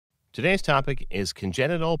Today's topic is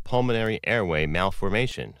congenital pulmonary airway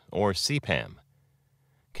malformation, or CPAM.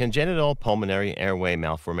 Congenital pulmonary airway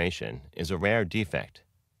malformation is a rare defect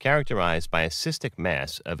characterized by a cystic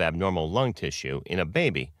mass of abnormal lung tissue in a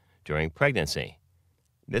baby during pregnancy.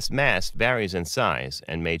 This mass varies in size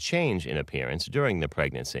and may change in appearance during the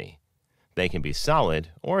pregnancy. They can be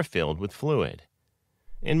solid or filled with fluid.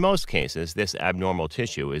 In most cases, this abnormal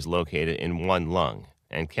tissue is located in one lung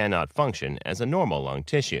and cannot function as a normal lung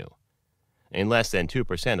tissue. In less than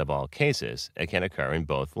 2% of all cases, it can occur in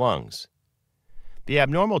both lungs. The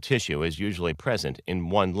abnormal tissue is usually present in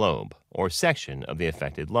one lobe or section of the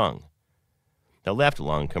affected lung. The left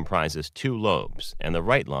lung comprises 2 lobes, and the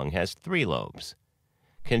right lung has 3 lobes.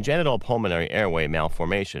 Congenital pulmonary airway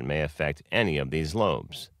malformation may affect any of these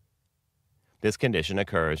lobes. This condition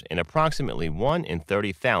occurs in approximately 1 in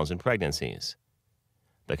 30,000 pregnancies.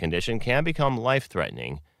 The condition can become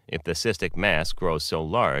life-threatening if the cystic mass grows so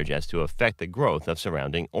large as to affect the growth of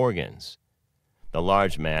surrounding organs. The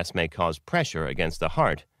large mass may cause pressure against the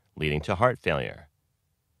heart, leading to heart failure.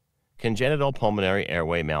 Congenital pulmonary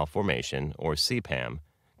airway malformation, or CPAM,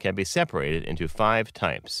 can be separated into 5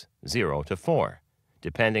 types, 0 to 4,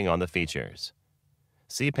 depending on the features.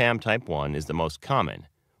 CPAM type 1 is the most common,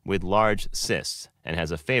 with large cysts, and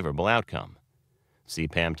has a favorable outcome.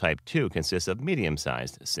 CPAM type 2 consists of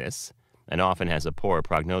medium-sized cysts and often has a poor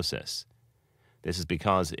prognosis. This is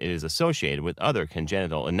because it is associated with other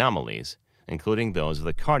congenital anomalies, including those of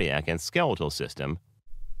the cardiac and skeletal system.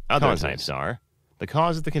 Other types are: the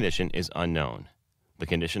cause of the condition is unknown. The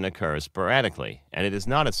condition occurs sporadically, and it is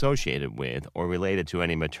not associated with or related to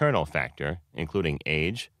any maternal factor, including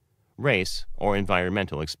age, race, or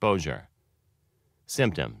environmental exposure.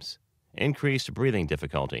 Symptoms: increased breathing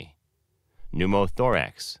difficulty,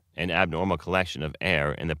 pneumothorax, an abnormal collection of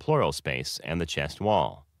air in the pleural space and the chest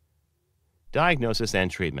wall. Diagnosis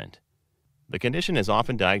and treatment: the condition is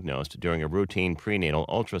often diagnosed during a routine prenatal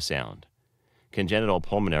ultrasound. Congenital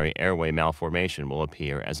pulmonary airway malformation will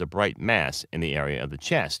appear as a bright mass in the area of the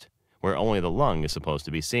chest, where only the lung is supposed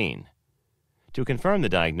to be seen. To confirm the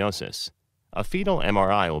diagnosis, a fetal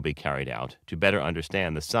MRI will be carried out to better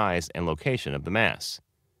understand the size and location of the mass.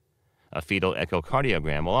 A fetal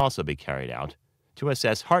echocardiogram will also be carried out to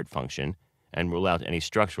assess heart function and rule out any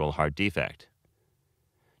structural heart defect.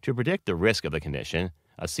 To predict the risk of the condition,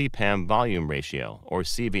 a CPAM volume ratio, or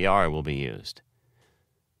CVR, will be used.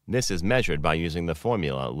 This is measured by using the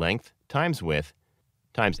formula length times width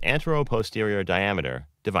times anteroposterior diameter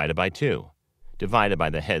divided by 2, divided by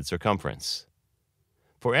the head circumference.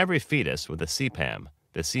 For every fetus with a CPAM,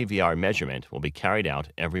 the CVR measurement will be carried out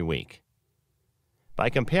every week. By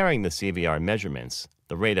comparing the CVR measurements,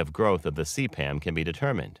 the rate of growth of the CPAM can be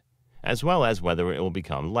determined, as well as whether it will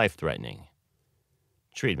become life-threatening.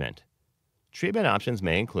 Treatment: treatment options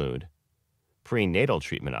may include prenatal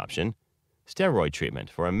treatment option, steroid treatment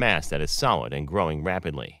for a mass that is solid and growing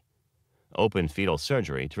rapidly, open fetal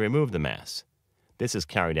surgery to remove the mass. This is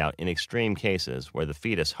carried out in extreme cases where the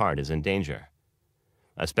fetus heart is in danger.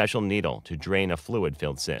 A special needle to drain a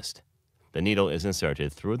fluid-filled cyst. The needle is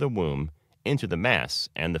inserted through the womb into the mass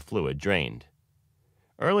and the fluid drained.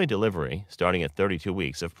 Early delivery starting at 32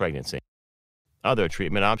 weeks of pregnancy. Other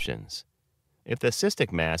treatment options: if the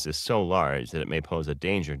cystic mass is so large that it may pose a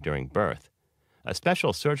danger during birth, a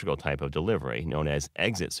special surgical type of delivery known as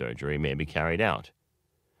exit surgery may be carried out.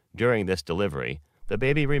 During this delivery, the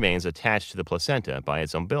baby remains attached to the placenta by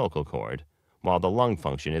its umbilical cord while the lung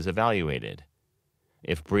function is evaluated.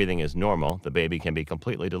 If breathing is normal, the baby can be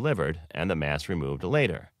completely delivered and the mass removed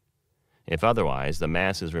later. If otherwise, the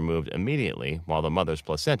mass is removed immediately while the mother's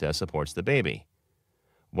placenta supports the baby.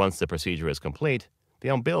 Once the procedure is complete, the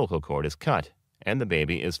umbilical cord is cut and the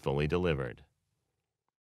baby is fully delivered.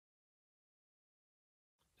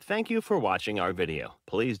 Thank you for watching our video.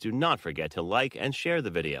 Please do not forget to like and share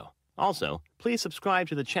the video. Also, please subscribe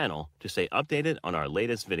to the channel to stay updated on our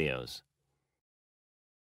latest videos.